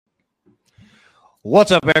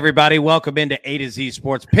What's up, everybody? Welcome into A to Z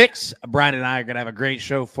Sports Picks. Brian and I are going to have a great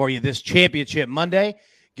show for you this Championship Monday.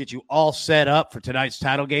 Get you all set up for tonight's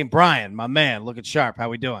title game. Brian, my man, looking sharp. How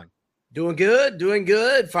we doing? Doing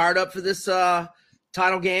good. Fired up for this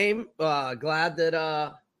title game. Glad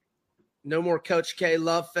that no more Coach K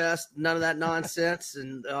Love Fest, none of that nonsense,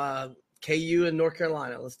 and KU and North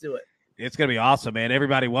Carolina. Let's do it. It's going to be awesome, man.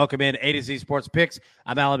 Everybody, welcome in A to Z Sports Picks.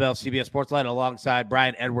 I'm Alan Bell, CBS Sportsline, alongside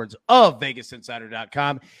Brian Edwards of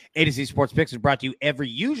VegasInsider.com. A to Z Sports Picks is brought to you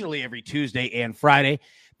usually every Tuesday and Friday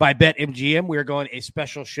by BetMGM. We are going a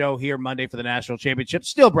special show here Monday for the National Championship,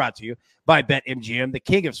 still brought to you by BetMGM, the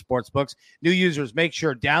king of sportsbooks. New users, make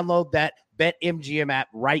sure download that BetMGM app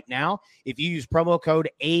right now. If you use promo code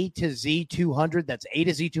A to Z200, that's A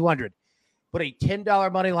to Z200, put a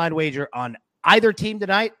 $10 money line wager on either team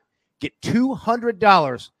tonight. Get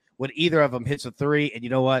 $200 when either of them hits a three. And you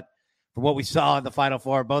know what? From what we saw in the Final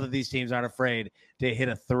Four, both of these teams aren't afraid to hit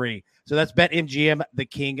a three. So that's BetMGM, the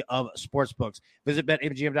king of sportsbooks. Visit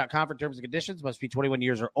BetMGM.com for terms and conditions. Must be 21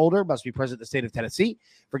 years or older. Must be present in the state of Tennessee.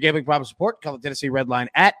 For gambling problem support, call the Tennessee Red Line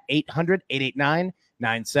at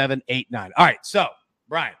 800-889-9789. All right, so,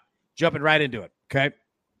 Brian, jumping right into it, okay?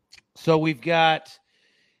 So we've got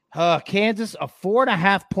Kansas, a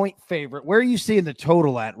 4.5-point favorite. Where are you seeing the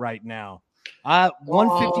total at right now?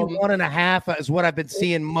 151.5 is what I've been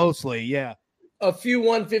seeing mostly. Yeah, a few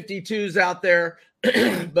 152s out there,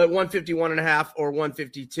 but 151.5 or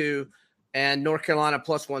 152, and North Carolina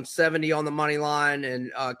plus 170 on the money line,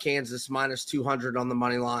 and Kansas minus 200 on the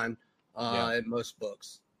money line at most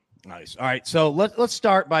books. Nice. All right, so let's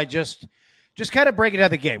start by just kind of breaking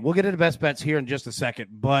down the game. We'll get into best bets here in just a second,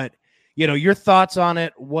 but you know, your thoughts on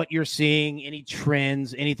it, what you're seeing, any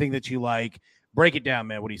trends, anything that you like. Break it down,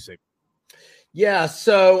 man. What do you see? Yeah,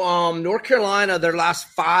 so North Carolina, their last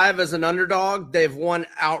 5 as an underdog, they've won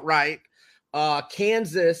outright.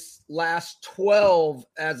 Kansas, last 12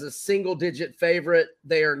 as a single-digit favorite.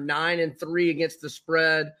 They are 9-3 against the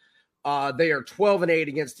spread. They are 12-8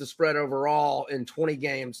 against the spread overall in 20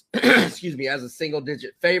 games, as a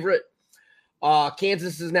single-digit favorite.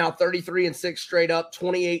 Kansas is now 33-6 straight up,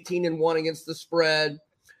 20-18-1 against the spread.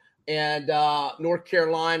 And North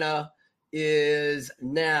Carolina is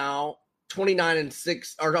now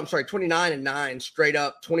 29-9 straight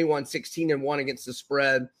up, 21-16-1 against the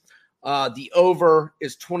spread. The over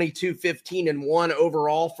is 22-15-1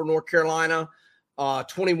 overall for North Carolina,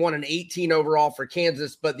 21-18 overall for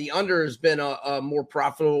Kansas. But the under has been a more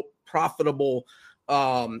profitable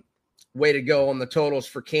way to go on the totals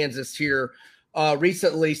for Kansas here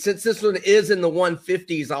recently. Since this one is in the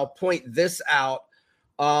 150s, I'll point this out.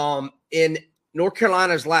 In North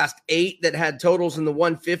Carolina's last 8 that had totals in the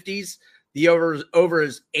 150s, the over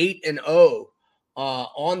is 8-0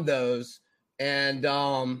 on those. And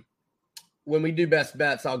when we do best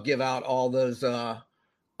bets, I'll give out all those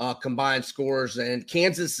combined scores. And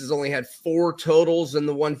Kansas has only had 4 totals in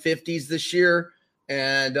the 150s this year.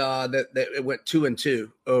 And that it went 2-2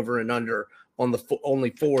 over and under on the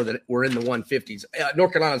only 4 that were in the 150s.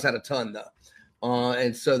 North Carolina's had a ton though,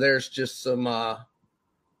 and so there's just some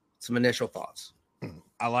initial thoughts.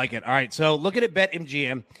 I like it. All right, so looking at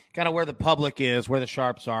BetMGM, kind of where the public is, where the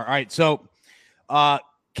sharps are. All right, so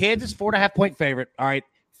Kansas 4.5-point favorite. All right,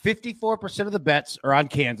 54% of the bets are on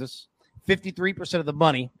Kansas. 53% of the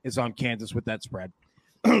money is on Kansas with that spread.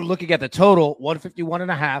 Looking at the total,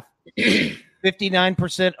 151.5.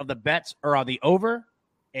 59% of the bets are on the over,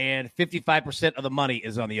 and 55% of the money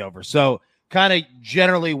is on the over. So kind of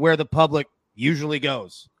generally where the public usually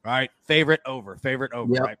goes, right? Favorite over,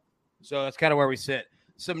 yep. Right? So that's kind of where we sit.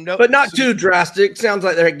 But not too drastic. Sounds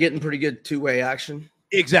like they're getting pretty good two-way action.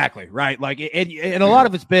 Exactly, right? Like, and a lot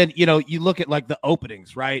of it's been, you know, you look at like the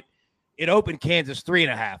openings, right? It opened Kansas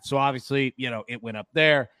 3.5. So obviously, you know, it went up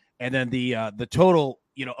there. And then the total,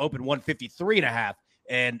 you know, opened 153.5.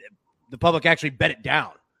 And the public actually bet it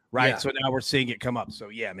down, right? Yeah. So now we're seeing it come up. So,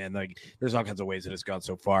 yeah, man, like there's all kinds of ways that it's gone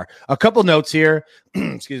so far. A couple notes here,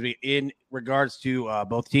 excuse me, in regards to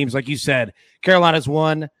both teams. Like you said, Carolina's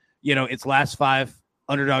won, you know, its last 5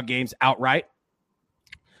 underdog games outright.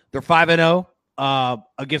 They're 5-0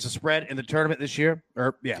 against the spread in the tournament this year.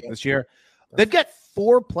 This year. They've got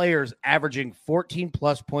 4 players averaging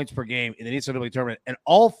 14-plus points per game in the NCAA tournament, and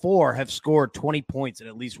all 4 have scored 20 points in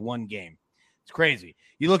at least one game. It's crazy.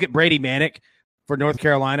 You look at Brady Manick for North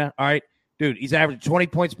Carolina. All right, dude, he's averaging 20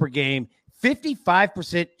 points per game,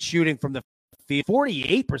 55% shooting from the field,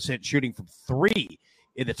 48% shooting from 3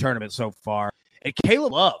 in the tournament so far. And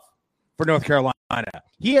Caleb Love for North Carolina,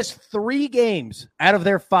 he has 3 games out of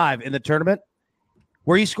their 5 in the tournament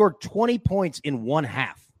where he scored 20 points in one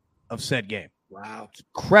half of said game. Wow. It's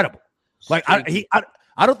incredible. Like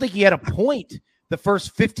I don't think he had a point the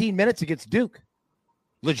first 15 minutes against Duke.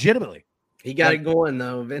 Legitimately. He got it going,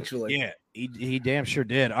 though, eventually. Yeah, he damn sure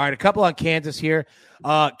did. All right, a couple on Kansas here.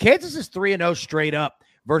 Kansas is 3-0 straight up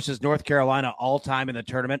versus North Carolina all-time in the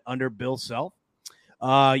tournament under Bill Self.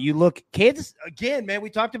 You look, Kansas, again, man,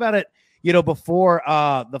 we talked about it, before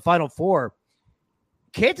the Final Four.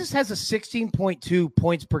 Kansas has a 16.2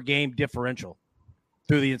 points per game differential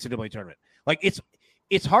through the NCAA tournament. Like,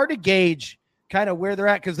 it's hard to gauge kind of where they're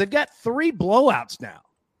at because they've got 3 blowouts now,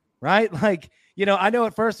 right? Like, I know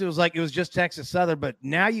at first it was just Texas Southern, but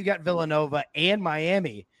now you got Villanova and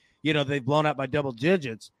Miami. They've blown out by double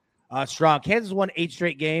digits. Strong. Kansas won 8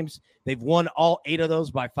 straight games. They've won all 8 of those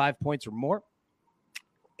by 5 points or more.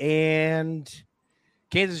 And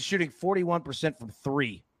Kansas is shooting 41% from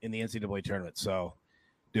 3 in the NCAA tournament. So,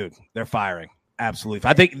 dude, they're firing. Absolutely.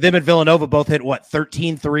 I think them and Villanova both hit,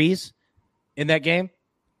 13 threes in that game?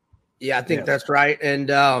 Yeah, I think that's right. And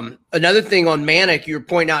another thing on Manic, you were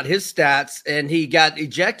pointing out his stats, and he got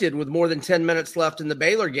ejected with more than 10 minutes left in the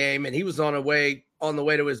Baylor game, and he was on the way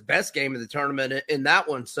to his best game of the tournament in that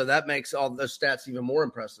one. So that makes all those stats even more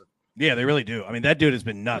impressive. Yeah, they really do. I mean, that dude has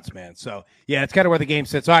been nuts, man. So, yeah, it's kind of where the game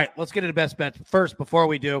sits. All right, let's get into best bets. First, before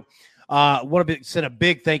we do, want to send a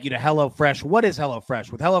big thank you to HelloFresh. What is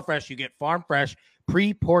HelloFresh? With HelloFresh, you get farm fresh,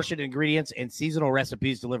 pre-portioned ingredients and seasonal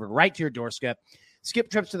recipes delivered right to your doorstep.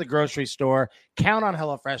 Skip trips to the grocery store. Count on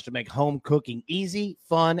HelloFresh to make home cooking easy,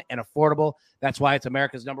 fun, and affordable. That's why it's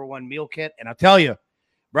America's #1 meal kit. And I'll tell you,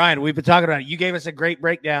 Brian, we've been talking about it. You gave us a great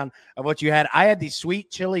breakdown of what you had. I had these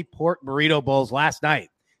sweet chili pork burrito bowls last night.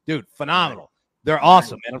 Dude, phenomenal. They're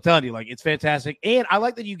awesome, man. I'm telling you, it's fantastic. And I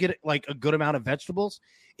like that you get, a good amount of vegetables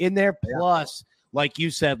in there. Plus, like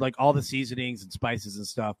you said, all the seasonings and spices and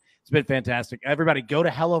stuff. It's been fantastic. Everybody, go to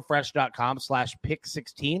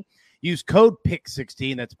HelloFresh.com/pick16. Use code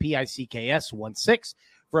PICK16, that's PICKS16,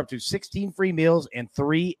 for up to 16 free meals and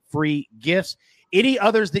 3 free gifts. Any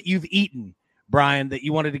others that you've eaten, Brian, that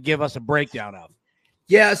you wanted to give us a breakdown of?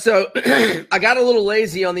 Yeah, so I got a little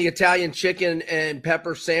lazy on the Italian chicken and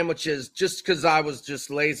pepper sandwiches just because I was just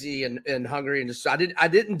lazy and hungry. And I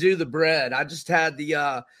didn't do the bread. I just had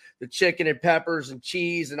the chicken and peppers and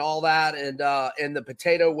cheese and all that and the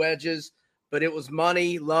potato wedges. But it was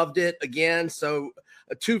money, loved it again. So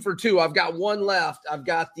 2 for 2. I've got one left. I've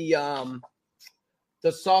got the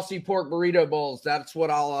saucy pork burrito bowls. That's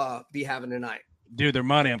what I'll be having tonight. Dude, they're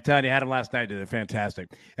money. I'm telling you, I had them last night, dude. They're fantastic.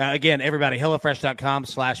 Again, everybody,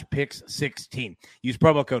 HelloFresh.com/Picks16. Use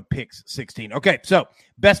promo code Picks16. Okay, so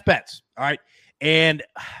best bets. All right. And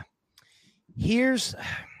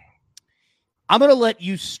I'm going to let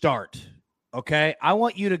you start. Okay. I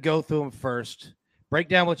want you to go through them first, break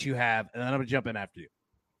down what you have, and then I'm going to jump in after you.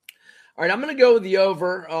 All right, I'm going to go with the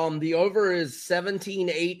over. The over is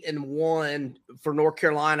 17-8-1 for North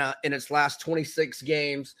Carolina in its last 26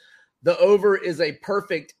 games. The over is a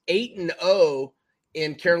perfect 8-0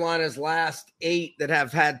 in Carolina's last 8 that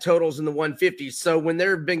have had totals in the 150s. So when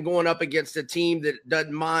they've been going up against a team that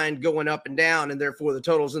doesn't mind going up and down, and therefore the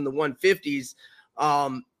totals in the 150s,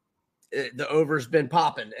 the over's been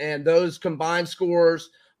popping. And those combined scores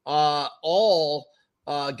all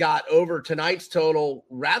got over tonight's total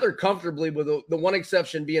rather comfortably, with the one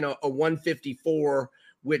exception being a 154,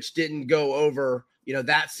 which didn't go over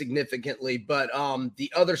that significantly. But the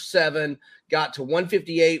other 7 got to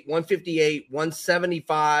 158, 158,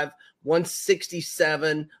 175,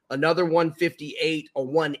 167, another 158, a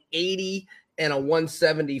 180, and a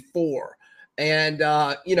 174. And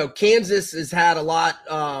Kansas has had a lot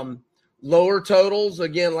lower totals.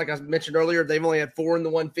 Again, like I mentioned earlier, they've only had 4 in the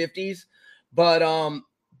 150s, but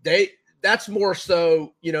that's more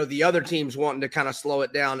so, the other teams wanting to kind of slow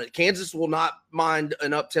it down. Kansas will not mind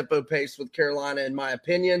an up-tempo pace with Carolina, in my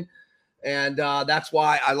opinion. And that's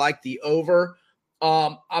why I like the over.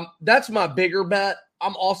 That's my bigger bet.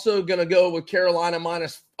 I'm also going to go with Carolina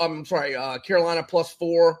Carolina plus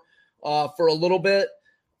 4 for a little bit.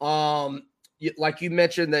 Like you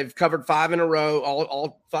mentioned, they've covered 5 in a row,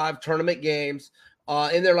 all 5 tournament games.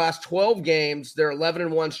 In their last 12 games, they're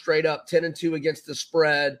 11-1 straight up, 10-2 against the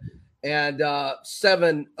spread. And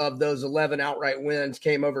 7 of those 11 outright wins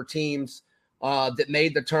came over teams that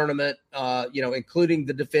made the tournament, including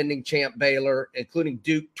the defending champ Baylor, including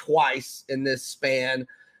Duke twice in this span,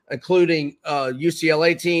 including a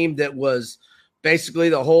UCLA team that was basically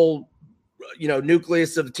the whole,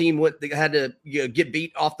 nucleus of the team that had to get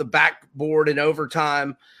beat off the backboard in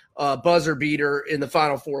overtime, buzzer beater in the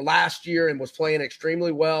Final Four last year, and was playing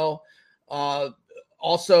extremely well.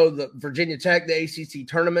 Also, the Virginia Tech, the ACC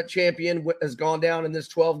tournament champion, has gone down in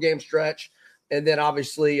this 12-game stretch. And then,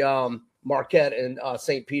 obviously, Marquette and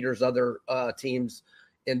St. Peter's, other teams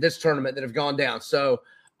in this tournament that have gone down. So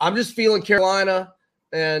I'm just feeling Carolina,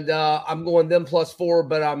 and I'm going them +4,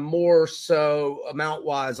 but I'm more so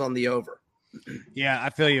amount-wise on the over. Yeah, I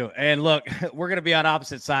feel you. And look, we're going to be on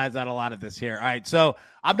opposite sides on a lot of this here. All right, so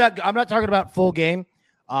I'm not talking about full game.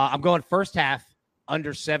 I'm going first half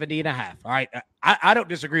under 70.5. All right, I don't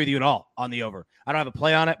disagree with you at all on the over. I don't have a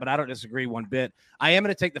play on it, but I don't disagree one bit. I am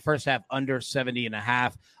going to take the first half under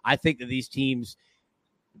 70.5. I think that these teams,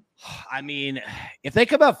 I mean, if they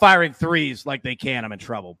come out firing threes like they can, I'm in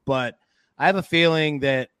trouble. But I have a feeling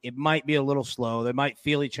that it might be a little slow. They might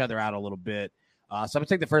feel each other out a little bit. So I'm going to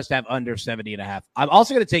take the first half under 70.5. I'm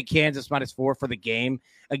also going to take Kansas -4 for the game.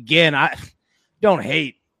 Again, I don't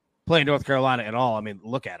hate playing North Carolina at all. I mean,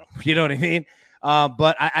 look at them. You know what I mean?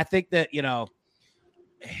 But I think that, you know,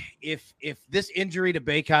 if this injury to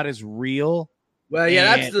Baycott is real. Well,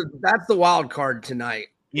 yeah, that's the wild card tonight.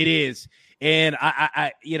 It is. And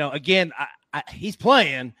I you know, again, he's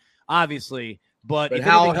playing, obviously, but if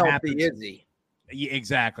how healthy happens, is he? Yeah,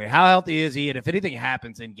 exactly. How healthy is he? And if anything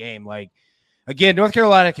happens in game, like, again, North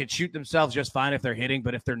Carolina can shoot themselves just fine if they're hitting,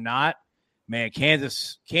 but if they're not, man,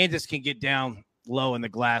 Kansas can get down low in the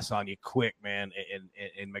glass on you quick, man,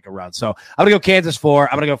 and make a run. So I'm going to go Kansas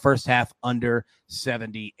 4. I'm going to go first half under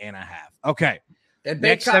 70.5. Okay. And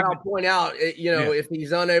Baycott, I'll point out, if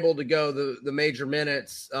he's unable to go the major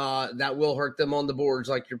minutes, that will hurt them on the boards,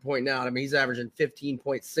 like you're pointing out. I mean, he's averaging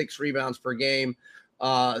 15.6 rebounds per game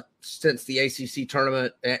since the ACC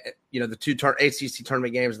tournament, the 2 ACC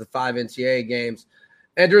tournament games, the 5 NCAA games.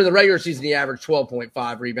 And during the regular season, he averaged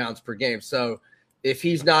 12.5 rebounds per game. So if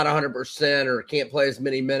he's not 100% or can't play as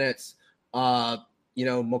many minutes,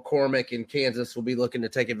 McCormick and Kansas will be looking to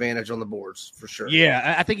take advantage on the boards for sure.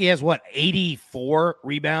 Yeah, I think he has 84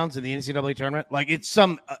 rebounds in the NCAA tournament. Like, it's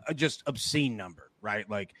some just obscene number, right?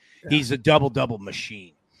 Like, he's a double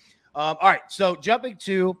machine. All right, so jumping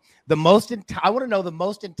to the I want to know the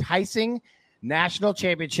most enticing national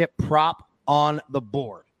championship prop on the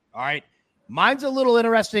board. All right, mine's a little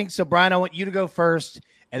interesting. So Brian, I want you to go first,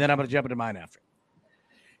 and then I'm going to jump into mine after.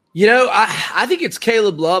 I think it's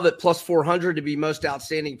Caleb Love at +400 to be most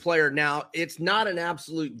outstanding player. Now, it's not an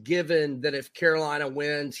absolute given that if Carolina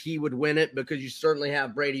wins, he would win it, because you certainly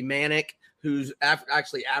have Brady Manick, who's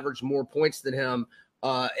actually averaged more points than him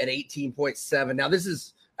at 18.7. Now, this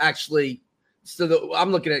is actually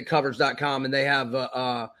I'm looking at covers.com, and they have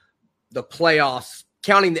the playoffs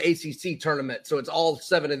counting the ACC tournament. So it's all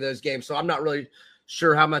 7 of those games. So I'm not really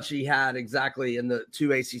sure how much he had exactly in the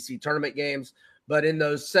 2 ACC tournament games. But in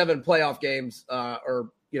those 7 playoff games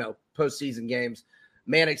postseason games,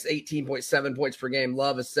 Manick's 18.7 points per game.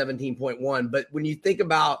 Love is 17.1. But when you think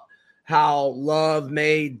about how Love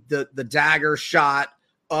made the dagger shot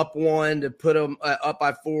up 1 to put him up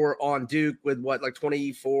by 4 on Duke with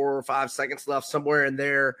 24 or 5 seconds left, somewhere in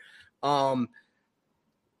there, and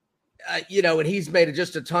he's made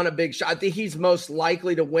just a ton of big shots. I think he's most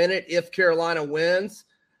likely to win it if Carolina wins.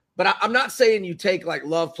 But I'm not saying you take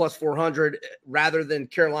Love +400 rather than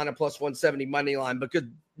Carolina +170 money line, because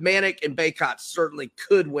Manick and Baycott certainly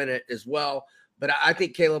could win it as well. But I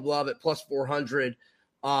think Caleb Love at +400,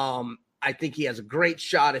 I think he has a great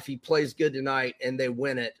shot if he plays good tonight and they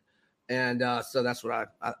win it. And so that's what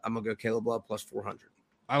I'm going to go Caleb Love +400.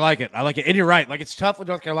 I like it. And you're right. It's tough with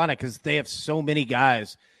North Carolina because they have so many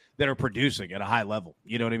guys that are producing at a high level.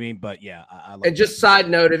 You know what I mean? But yeah, I like. And just side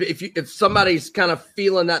note, if somebody's kind of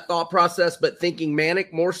feeling that thought process but thinking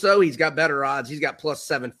Manick more so, he's got better odds. He's got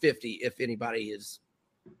 +750 if anybody is.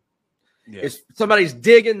 Yeah. If somebody's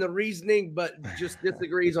digging the reasoning but just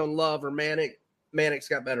disagrees on Love or Manick, Manick's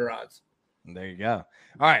got better odds. There you go.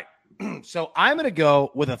 All right. So I'm going to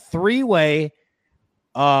go with a 3-way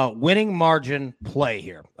winning margin play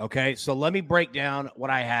here. Okay. So let me break down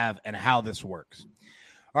what I have and how this works.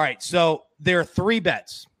 All right, so there are 3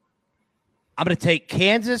 bets. I'm going to take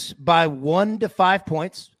Kansas by 1 to 5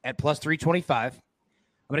 points at +325. I'm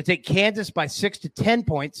going to take Kansas by 6 to 10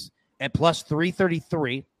 points at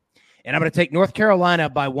 +333. And I'm going to take North Carolina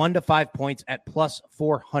by 1 to 5 points at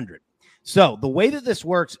 +400. So the way that this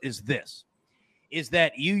works is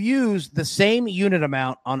that you use the same unit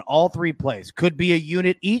amount on all 3 plays. Could be a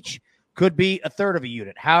unit each, could be a third of a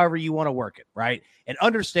unit, however you want to work it, right? And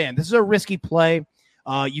understand, this is a risky play.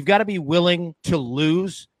 You've got to be willing to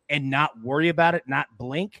lose and not worry about it, not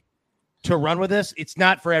blink to run with this. It's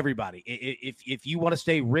not for everybody. If you want to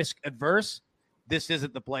stay risk adverse, this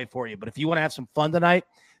isn't the play for you. But if you want to have some fun tonight,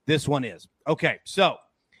 this one is. Okay, so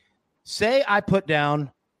say I put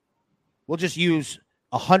down, we'll just use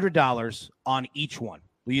 $100 on each one.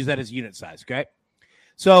 We'll use that as unit size, okay?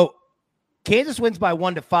 So Kansas wins by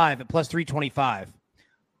 1 to 5 at plus 325.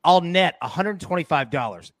 I'll net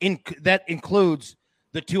 $125. That includes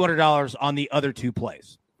the $200 on the other two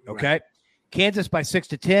plays. Okay. Right. Kansas by 6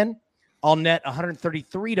 to 10. I'll net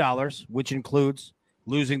 $133, which includes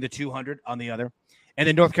losing the $200 on the other. And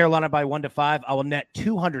then North Carolina by 1 to 5. I will net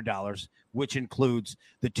 $200, which includes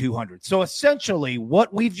the $200. So essentially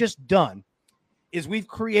what we've just done is we've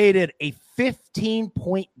created a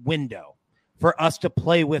 15-point window for us to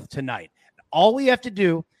play with tonight. All we have to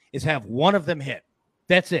do is have one of them hit.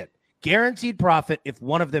 That's it. Guaranteed profit if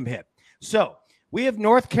one of them hit. So we have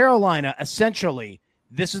North Carolina, essentially,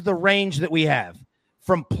 this is the range that we have,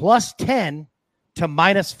 from plus 10 to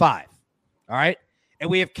minus 5. All right? And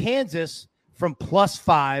we have Kansas from plus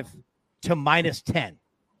 5 to minus 10.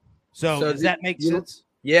 So does that make sense?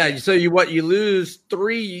 Yeah. So you lose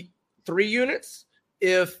three units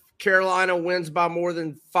if Carolina wins by more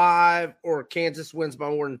than 5 or Kansas wins by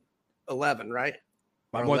more than 11, right?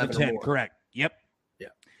 By more than 10, correct. Yep. Yeah.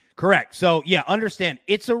 Correct. So, yeah, understand,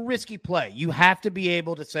 it's a risky play. You have to be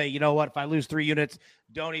able to say, you know what, if I lose 3 units,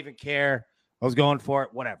 don't even care. I was going for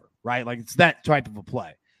it, whatever, right? Like, it's that type of a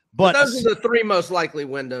play. But those are the 3 most likely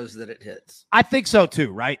windows that it hits. I think so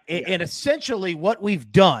too, right? Yeah. And essentially what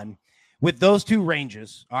we've done with those 2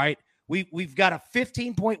 ranges, all right, we've got a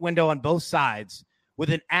 15-point window on both sides with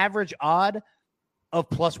an average odd of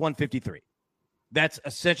plus 153. That's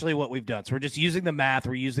essentially what we've done. So we're just using the math.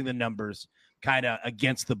 We're using the numbers kind of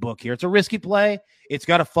against the book here. It's a risky play. It's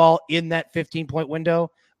got to fall in that 15-point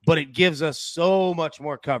window, but it gives us so much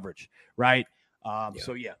more coverage, right?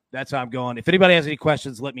 So, yeah, that's how I'm going. If anybody has any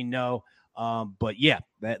questions, let me know. But, yeah,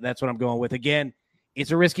 that's what I'm going with. Again,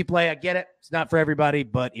 it's a risky play. I get it. It's not for everybody.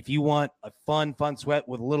 But if you want a fun sweat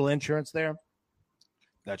with a little insurance there,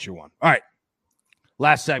 that's your one. All right.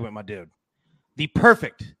 Last segment, my dude. The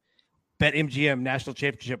perfect BetMGM National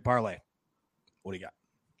Championship Parlay. What do you got?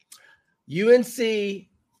 UNC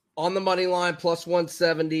on the money line plus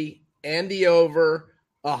 170 and the over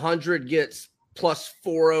 100 gets plus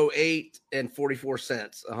 408 and 44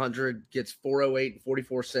 cents. 100 gets 408 and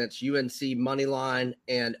 44 cents. UNC money line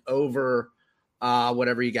and over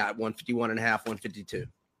whatever you got, 151 and a half, 152.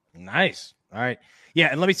 Nice. All right. Yeah,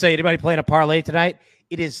 and let me say, anybody playing a parlay tonight,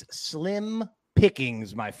 it is slim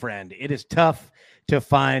pickings, my friend. It is tough to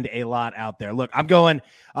find a lot out there. Look, I'm going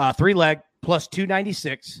 3-leg plus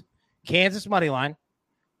 296, Kansas money line,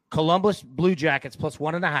 Columbus Blue Jackets plus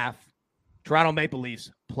 1.5, Toronto Maple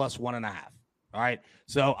Leafs plus 1.5. All right,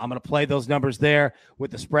 so I'm going to play those numbers there with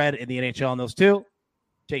the spread in the NHL on those 2.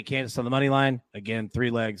 Take Kansas on the money line. Again, 3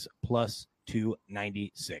 legs plus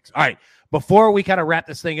 296. All right, before we kind of wrap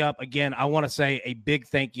this thing up, again, I want to say a big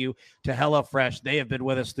thank you to HelloFresh. They have been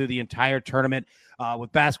with us through the entire tournament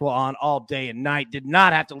with basketball on all day and night. Did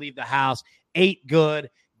not have to leave the house. Ate good.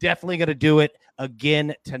 Definitely going to do it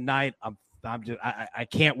again tonight. I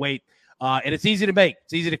can't wait. And it's easy to make.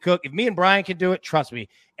 It's easy to cook. If me and Brian can do it, trust me,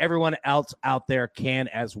 everyone else out there can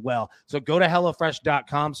as well. So go to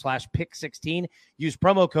HelloFresh.com/pick16. Use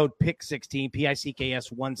promo code PICK16,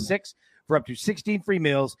 PICKS16, for up to 16 free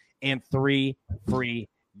meals and 3 free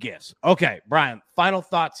gifts. Okay, Brian, final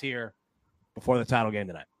thoughts here before the title game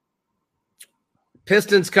tonight.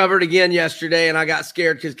 Pistons covered again yesterday, and I got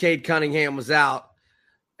scared because Cade Cunningham was out.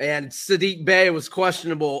 And Sadiq Bey was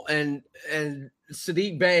questionable, and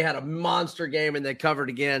Sadiq Bey had a monster game, and they covered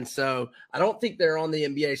again. So I don't think they're on the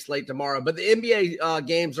NBA slate tomorrow. But the NBA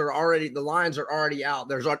games are already – the lines are already out.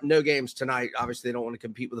 There's no games tonight. Obviously, they don't want to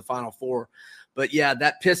compete with the Final Four. But, yeah,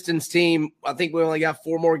 that Pistons team, I think we only got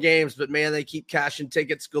 4 more games. But, man, they keep cashing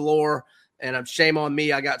tickets galore. And shame on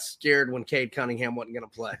me. I got scared when Cade Cunningham wasn't going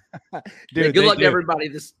to play. Dude, good luck to everybody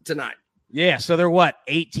tonight. Yeah, so they're what,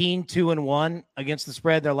 18-2-1 against the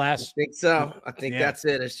spread their last? I think so. I think that's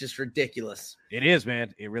it. It's just ridiculous. It is,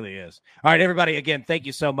 man. It really is. All right, everybody, again, thank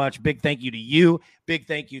you so much. Big thank you to you. Big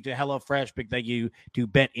thank you to HelloFresh. Big thank you to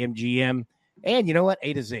BetMGM. And you know what?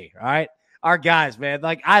 A to Z, all right? Our guys, man,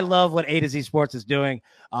 like I love what A to Z Sports is doing.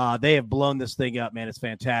 They have blown this thing up, man. It's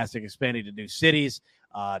fantastic. Expanding to new cities.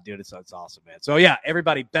 Dude, it's awesome, man. So, yeah,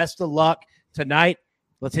 everybody, best of luck tonight.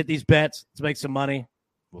 Let's hit these bets. Let's make some money.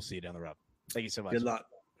 We'll see you down the road. Thank you so much. Good luck.